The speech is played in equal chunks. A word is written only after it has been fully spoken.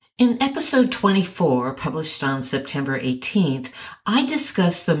In episode 24, published on September 18th, I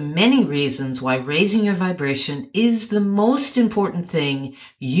discuss the many reasons why raising your vibration is the most important thing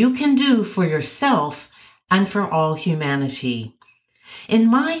you can do for yourself and for all humanity. In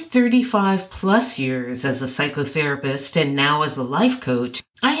my 35 plus years as a psychotherapist and now as a life coach,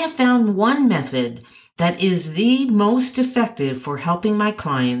 I have found one method that is the most effective for helping my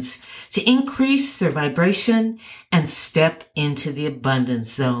clients to increase their vibration and step into the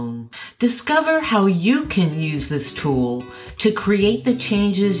abundance zone. Discover how you can use this tool to create the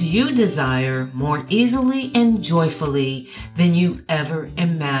changes you desire more easily and joyfully than you ever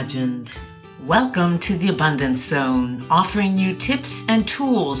imagined. Welcome to the Abundance Zone, offering you tips and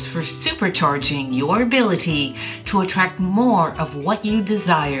tools for supercharging your ability to attract more of what you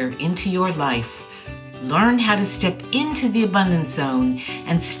desire into your life. Learn how to step into the abundance zone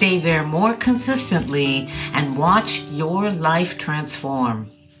and stay there more consistently and watch your life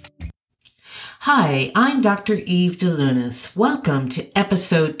transform. Hi, I'm Dr. Eve DeLunas. Welcome to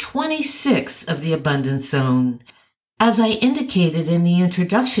episode 26 of the Abundance Zone. As I indicated in the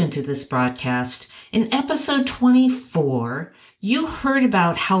introduction to this broadcast, in episode 24, you heard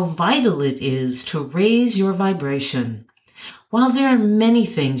about how vital it is to raise your vibration. While there are many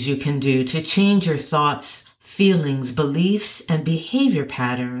things you can do to change your thoughts, feelings, beliefs, and behavior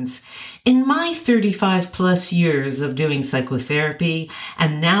patterns, in my 35 plus years of doing psychotherapy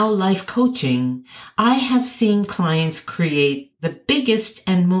and now life coaching, I have seen clients create the biggest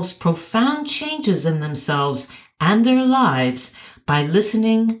and most profound changes in themselves and their lives by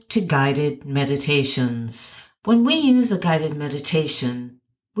listening to guided meditations. When we use a guided meditation,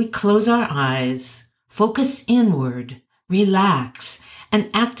 we close our eyes, focus inward, relax, and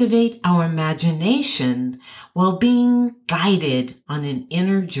activate our imagination while being guided on an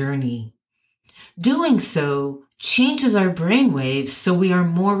inner journey. Doing so changes our brainwaves so we are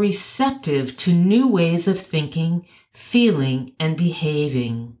more receptive to new ways of thinking, feeling, and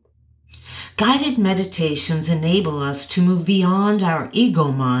behaving. Guided meditations enable us to move beyond our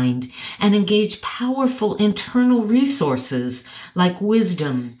ego mind and engage powerful internal resources like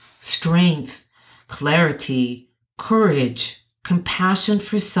wisdom, strength, clarity, courage, compassion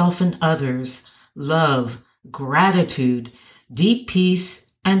for self and others, love, gratitude, deep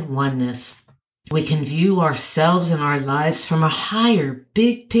peace, and oneness. We can view ourselves and our lives from a higher,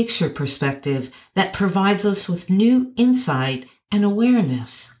 big picture perspective that provides us with new insight and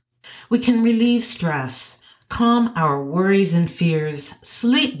awareness. We can relieve stress, calm our worries and fears,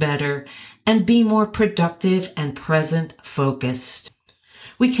 sleep better, and be more productive and present focused.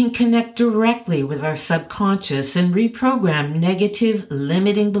 We can connect directly with our subconscious and reprogram negative,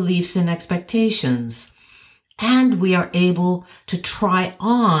 limiting beliefs and expectations. And we are able to try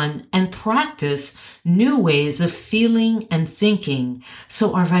on and practice new ways of feeling and thinking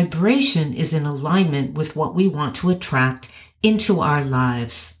so our vibration is in alignment with what we want to attract into our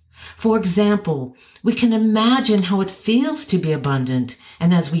lives. For example, we can imagine how it feels to be abundant,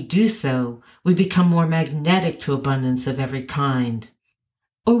 and as we do so, we become more magnetic to abundance of every kind.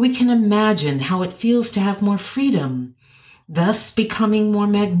 Or we can imagine how it feels to have more freedom, thus becoming more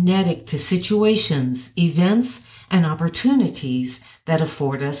magnetic to situations, events, and opportunities that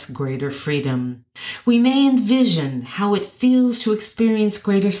afford us greater freedom. We may envision how it feels to experience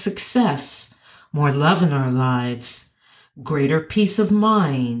greater success, more love in our lives, greater peace of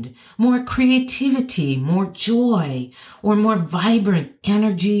mind, more creativity, more joy, or more vibrant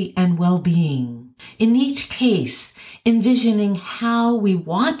energy and well-being. In each case, envisioning how we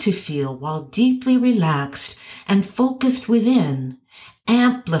want to feel while deeply relaxed and focused within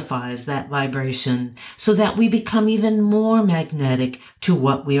amplifies that vibration so that we become even more magnetic to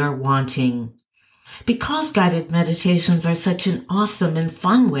what we are wanting. Because guided meditations are such an awesome and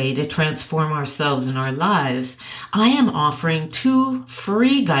fun way to transform ourselves and our lives, I am offering 2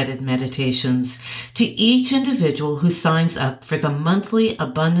 free guided meditations to each individual who signs up for the monthly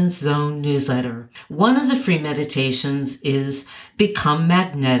Abundance Zone newsletter. One of the free meditations is Become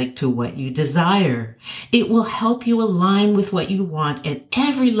Magnetic to What You Desire. It will help you align with what you want at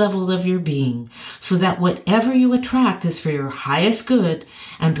every level of your being so that whatever you attract is for your highest good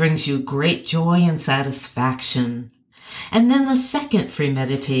and brings you great joy and satisfaction. And then the second free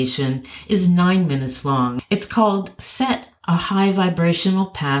meditation is 9 minutes long. It's called Set a High Vibrational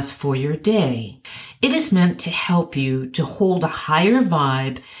Path for Your Day. It is meant to help you to hold a higher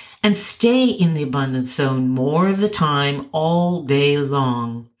vibe and stay in the abundance zone more of the time all day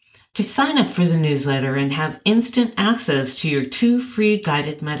long. To sign up for the newsletter and have instant access to your 2 free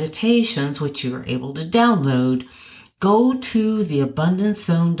guided meditations, which you are able to download, go to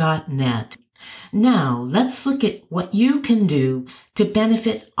theabundancezone.net. Now, let's look at what you can do to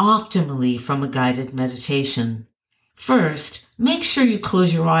benefit optimally from a guided meditation. First, make sure you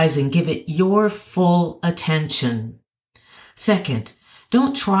close your eyes and give it your full attention. Second,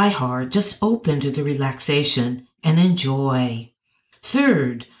 don't try hard, just open to the relaxation and enjoy.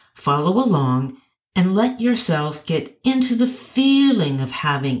 Third, follow along and let yourself get into the feeling of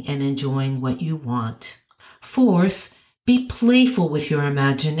having and enjoying what you want. Fourth, be playful with your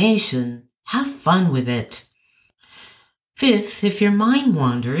imagination. Have fun with it. Fifth, if your mind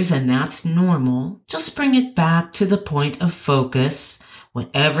wanders, and that's normal, just bring it back to the point of focus,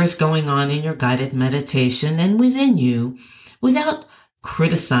 whatever's going on in your guided meditation and within you, without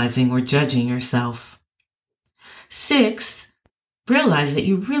criticizing or judging yourself. Sixth, realize that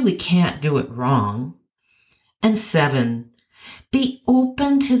you really can't do it wrong. And 7, be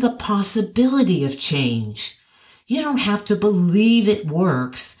open to the possibility of change. You don't have to believe it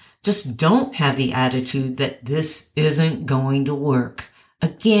works. Just don't have the attitude that this isn't going to work.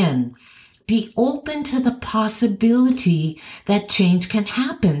 Again, be open to the possibility that change can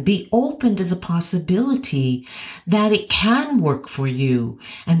happen. Be open to the possibility that it can work for you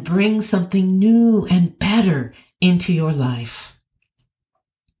and bring something new and better into your life.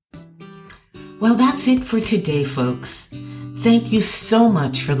 Well, that's it for today, folks. Thank you so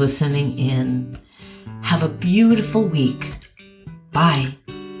much for listening in. Have a beautiful week. Bye.